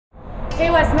Hey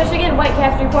West Michigan,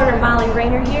 Whitecaps reporter Molly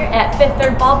Rayner here at Fifth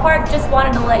Third Ballpark. Just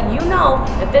wanted to let you know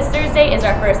that this Thursday is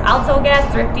our first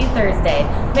Altogas Thrifty Thursday.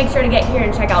 Make sure to get here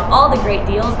and check out all the great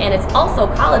deals, and it's also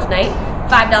college night.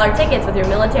 $5 tickets with your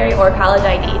military or college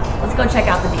ID. Let's go check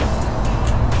out the deals.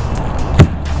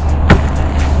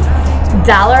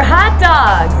 $1 hot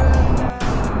dogs.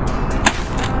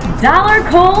 $1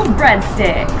 Coles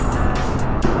breadsticks.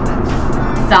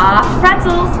 Soft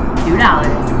pretzels,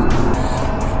 $2.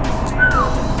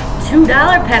 $2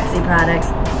 Pepsi products.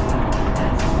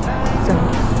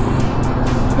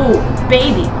 Oh,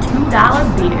 baby,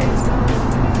 $2 beers.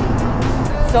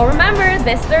 So remember,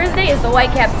 this Thursday is the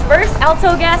Whitecaps' first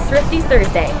Altogas Thrifty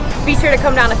Thursday. Be sure to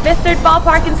come down to Fifth Third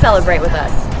Ballpark and celebrate with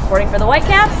us. Reporting for the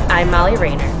Whitecaps, I'm Molly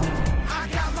Rayner.